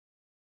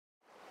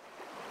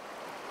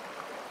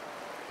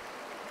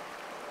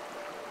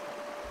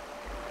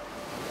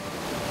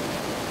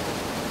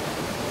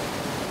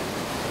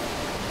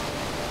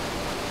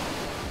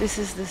This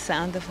is the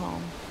sound of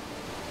home.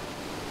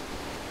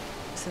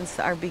 Since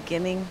our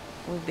beginning,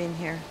 we've been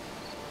here.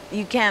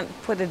 You can't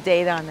put a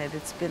date on it,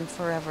 it's been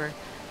forever.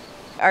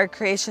 Our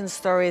creation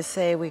stories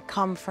say we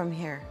come from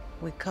here.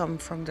 We come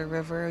from the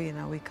river, you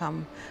know, we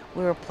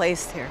were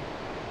placed here.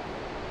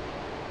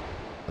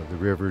 The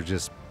river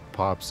just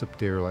pops up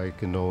there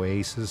like an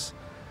oasis.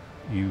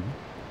 You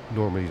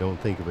normally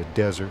don't think of a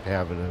desert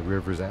having a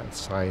river that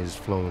size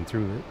flowing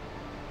through it.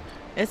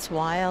 It's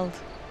wild.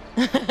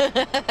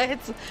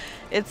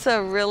 It's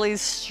a really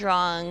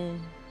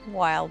strong,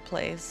 wild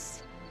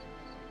place.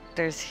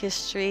 There's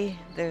history,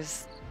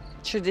 there's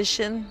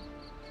tradition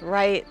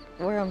right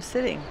where I'm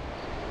sitting.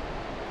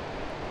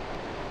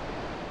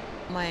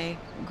 My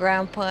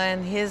grandpa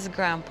and his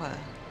grandpa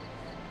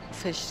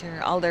fished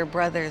here, all their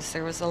brothers,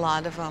 there was a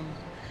lot of them.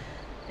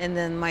 And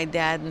then my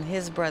dad and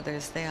his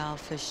brothers, they all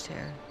fished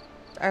here.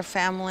 Our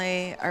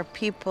family, our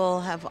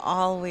people have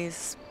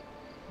always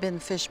been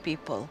fish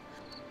people.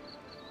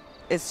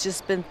 It's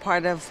just been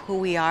part of who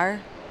we are.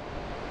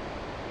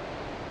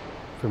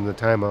 From the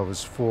time I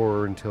was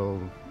 4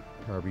 until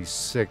probably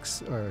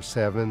 6 or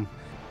 7,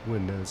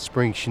 when the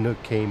spring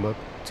Chinook came up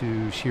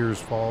to Shears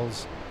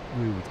Falls,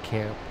 we would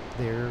camp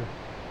there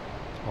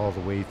all the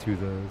way through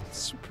the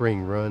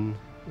spring run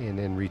and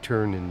then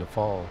return in the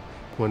fall.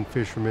 One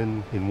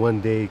fisherman in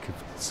one day could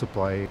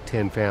supply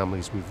 10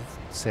 families with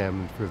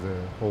salmon for the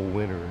whole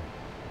winter.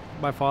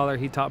 My father,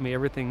 he taught me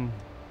everything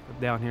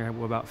down here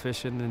about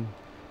fishing and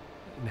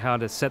how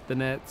to set the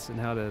nets and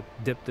how to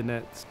dip the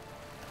nets.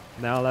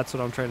 Now that's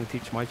what I'm trying to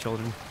teach my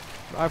children.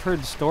 I've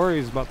heard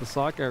stories about the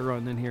sockeye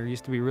run in here. It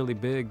used to be really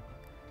big,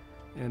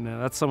 and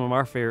that's some of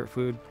our favorite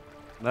food.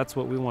 That's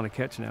what we want to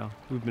catch now.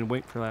 We've been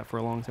waiting for that for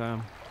a long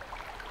time.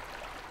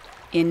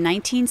 In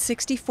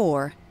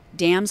 1964,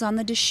 dams on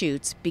the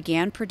Deschutes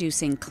began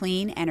producing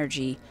clean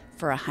energy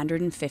for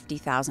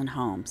 150,000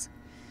 homes.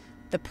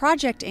 The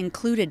project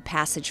included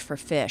passage for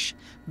fish,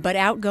 but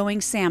outgoing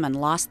salmon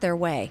lost their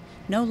way,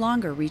 no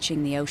longer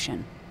reaching the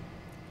ocean.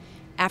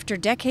 After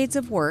decades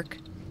of work,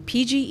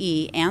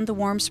 PGE and the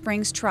Warm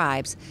Springs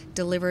tribes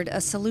delivered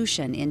a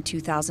solution in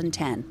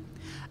 2010,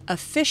 a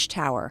fish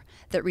tower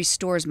that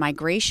restores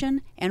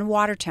migration and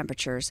water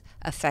temperatures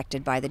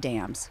affected by the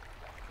dams.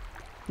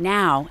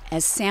 Now,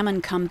 as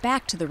salmon come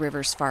back to the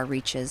river's far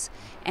reaches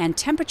and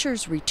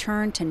temperatures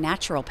return to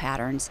natural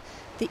patterns,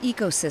 the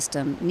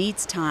ecosystem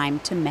needs time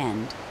to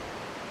mend.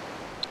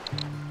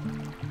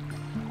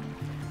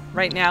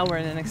 Right now we're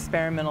in an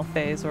experimental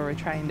phase where we're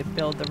trying to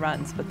build the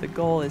runs, but the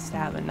goal is to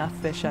have enough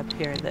fish up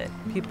here that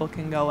people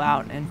can go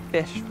out and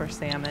fish for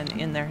salmon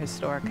in their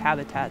historic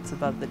habitats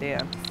above the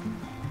dams.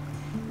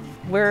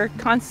 We're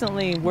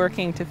constantly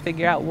working to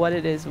figure out what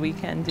it is we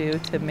can do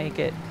to make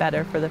it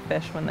better for the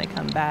fish when they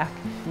come back,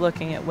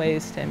 looking at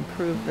ways to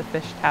improve the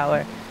fish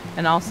tower,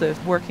 and also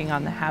working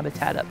on the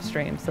habitat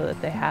upstream so that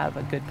they have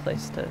a good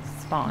place to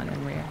spawn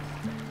and rear.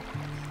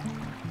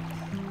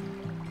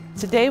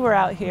 Today we're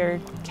out here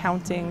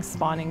counting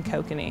spawning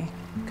kokanee.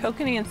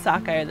 Kokanee and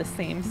sockeye are the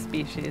same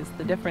species.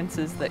 The difference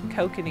is that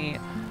kokanee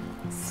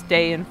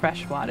stay in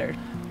fresh water,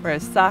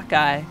 whereas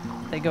sockeye,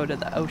 they go to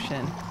the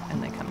ocean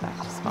and they come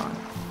back to spawn.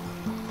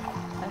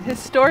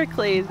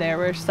 Historically, there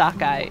were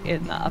sockeye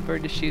in the upper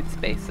Deschutes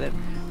Basin.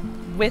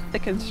 With the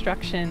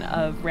construction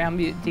of Round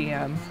Butte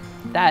Dam,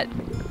 that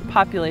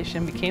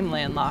population became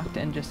landlocked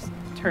and just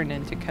turned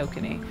into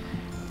kokanee.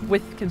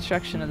 With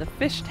construction of the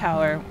fish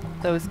tower,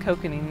 those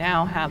kokanee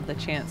now have the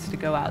chance to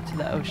go out to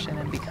the ocean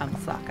and become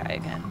sockeye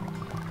again.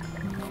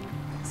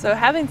 So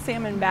having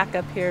salmon back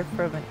up here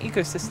from an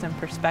ecosystem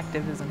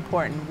perspective is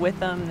important. With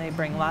them, they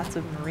bring lots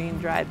of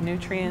marine-derived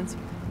nutrients.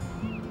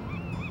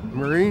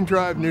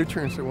 Marine-derived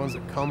nutrients are ones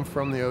that come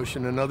from the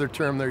ocean. Another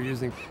term they're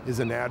using is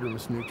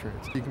anadromous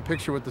nutrients. You can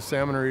picture what the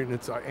salmon are eating.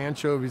 It's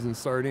anchovies and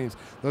sardines.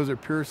 Those are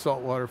pure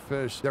saltwater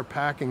fish. They're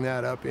packing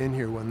that up in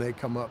here when they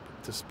come up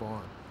to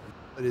spawn.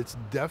 But it's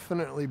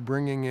definitely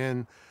bringing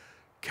in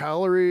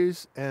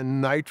calories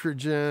and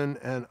nitrogen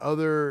and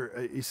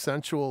other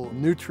essential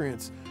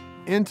nutrients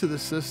into the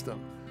system.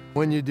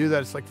 When you do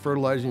that, it's like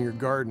fertilizing your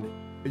garden.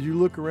 As you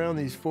look around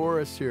these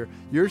forests here,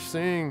 you're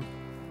seeing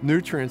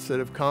nutrients that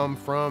have come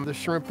from the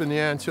shrimp and the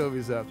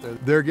anchovies out there.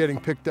 They're getting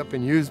picked up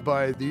and used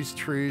by these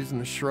trees and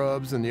the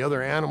shrubs and the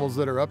other animals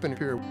that are up in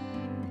here.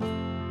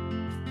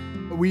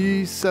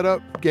 We set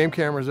up game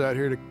cameras out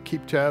here to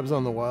keep tabs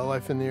on the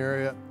wildlife in the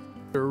area.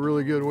 They're a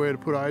really good way to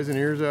put eyes and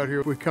ears out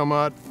here. We come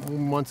out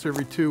once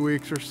every 2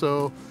 weeks or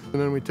so,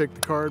 and then we take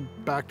the card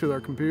back to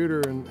our computer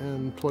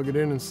and plug it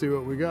in and see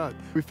what we got.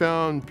 We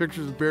found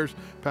pictures of bears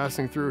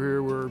passing through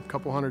here. We're a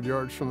couple hundred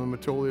yards from the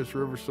Metolius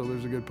River, so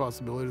there's a good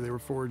possibility they were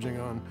foraging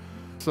on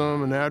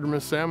some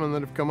anadromous salmon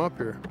that have come up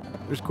here.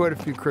 There's quite a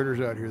few critters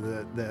out here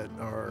that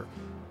are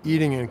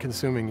eating and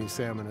consuming these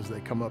salmon as they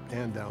come up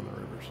and down the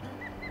rivers.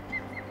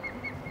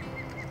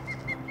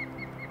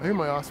 I hear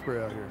my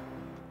osprey out here.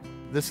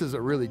 This is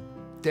a really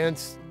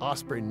dense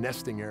osprey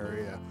nesting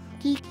area.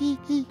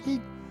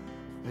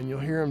 And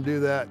you'll hear them do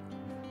that.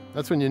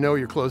 That's when you know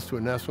you're close to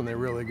a nest, when they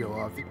really go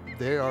off.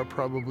 They are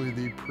probably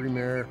the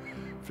premier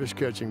Fish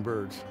catching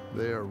birds.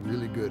 They are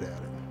really good at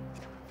it.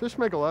 Fish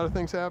make a lot of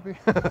things happy.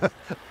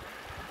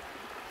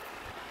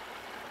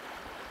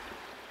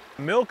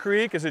 Mill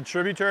Creek is a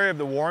tributary of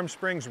the Warm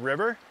Springs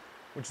River,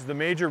 which is the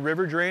major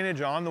river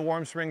drainage on the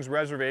Warm Springs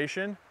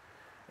Reservation.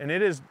 And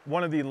it is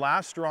one of the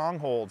last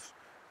strongholds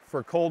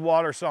for cold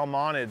water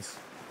salmonids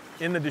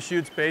in the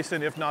Deschutes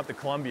Basin, if not the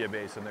Columbia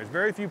Basin. There's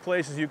very few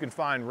places you can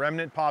find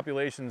remnant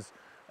populations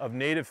of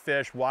native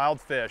fish,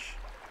 wild fish,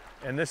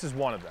 and this is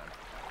one of them.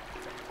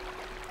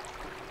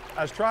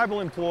 As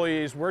tribal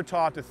employees, we're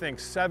taught to think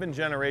 7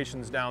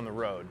 generations down the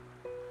road.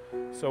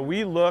 So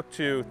we look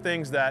to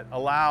things that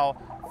allow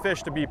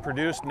fish to be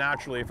produced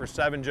naturally for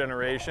 7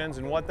 generations,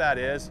 and what that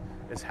is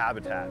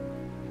habitat.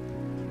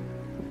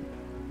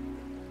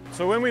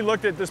 So when we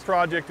looked at this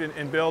project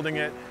and building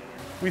it,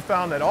 we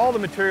found that all the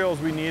materials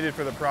we needed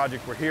for the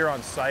project were here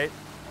on site.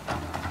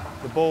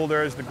 The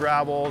boulders, the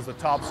gravels, the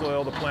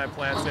topsoil, the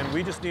plants in.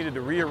 We just needed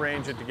to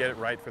rearrange it to get it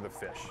right for the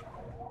fish.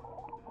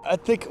 I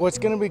think what's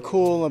going to be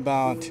cool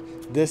about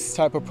this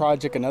type of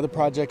project and other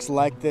projects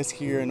like this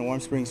here in the Warm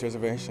Springs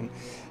Reservation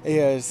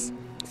is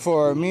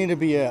for me to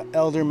be an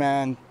elder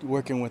man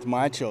working with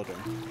my children.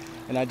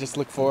 And I just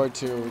look forward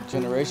to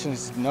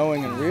generations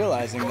knowing and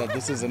realizing that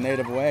this is a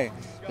native way.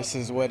 This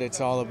is what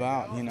it's all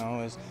about, you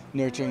know, is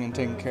nurturing and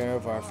taking care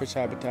of our fish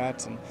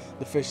habitats and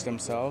the fish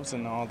themselves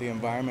and all the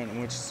environment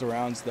in which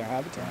surrounds their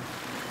habitat.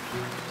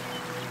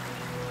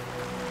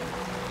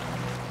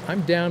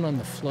 I'm down on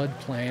the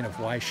floodplain of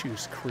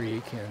Deschutes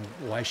Creek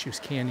and Deschutes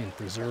Canyon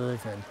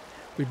Preserve, and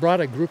we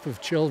brought a group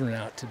of children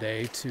out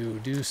today to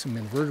do some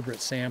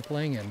invertebrate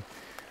sampling and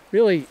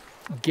really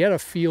get a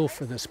feel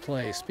for this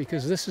place,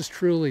 because this is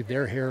truly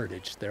their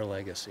heritage, their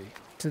legacy.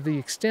 To the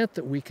extent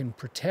that we can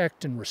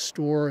protect and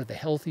restore the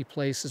healthy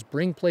places,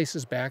 bring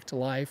places back to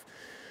life,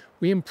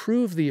 we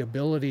improve the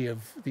ability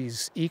of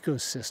these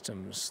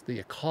ecosystems, the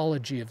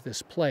ecology of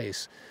this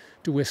place,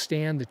 to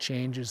withstand the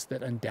changes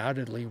that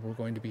undoubtedly we're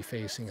going to be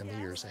facing in the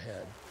years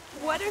ahead.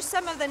 What are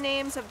some of the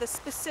names of the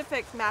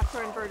specific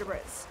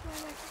macroinvertebrates?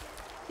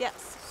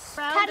 Yes.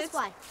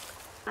 Caddisfly. Yes.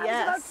 I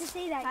was about to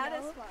say that.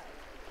 Caddisfly.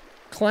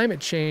 Climate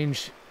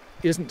change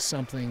isn't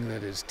something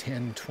that is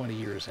 10, 20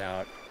 years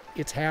out.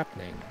 It's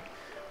happening.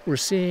 We're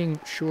seeing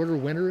shorter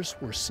winters,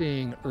 we're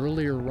seeing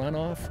earlier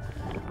runoff,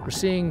 we're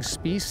seeing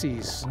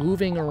species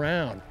moving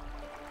around.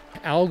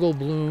 Algal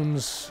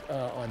blooms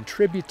on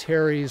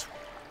tributaries.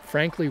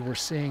 Frankly, we're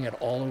seeing it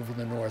all over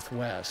the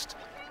Northwest.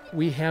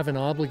 We have an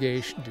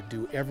obligation to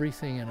do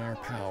everything in our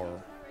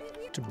power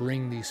to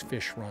bring these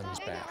fish runs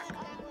back.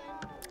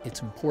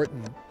 It's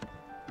important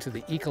to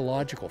the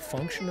ecological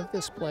function of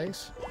this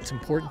place. It's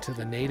important to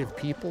the native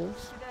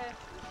peoples.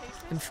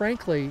 And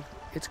frankly,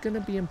 it's going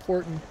to be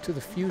important to the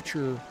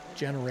future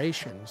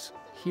generations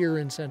here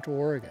in Central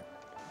Oregon.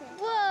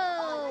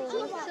 Whoa,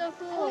 so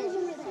cool.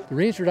 The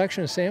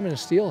reintroduction of salmon and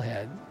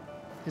steelhead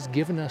has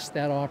given us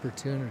that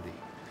opportunity.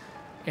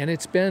 And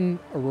it's been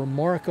a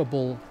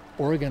remarkable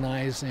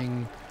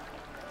organizing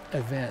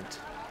event.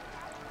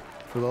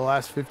 For the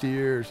last 50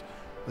 years,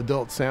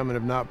 adult salmon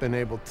have not been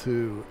able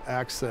to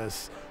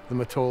access the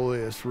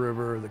Metolius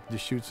River, the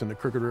Deschutes and the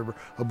Crooked River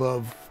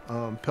above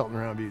Pelton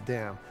Round Butte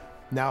Dam.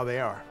 Now they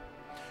are.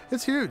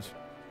 It's huge.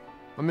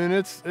 I mean,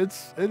 it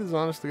is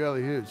honest to God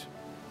huge.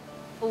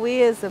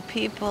 We as a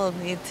people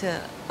need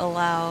to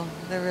allow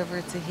the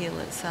river to heal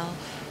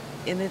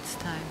itself in its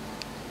time.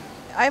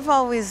 I've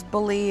always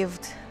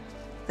believed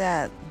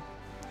that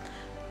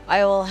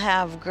I will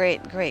have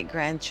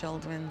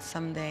great-great-grandchildren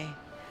someday,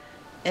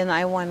 and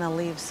I want to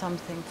leave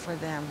something for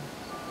them.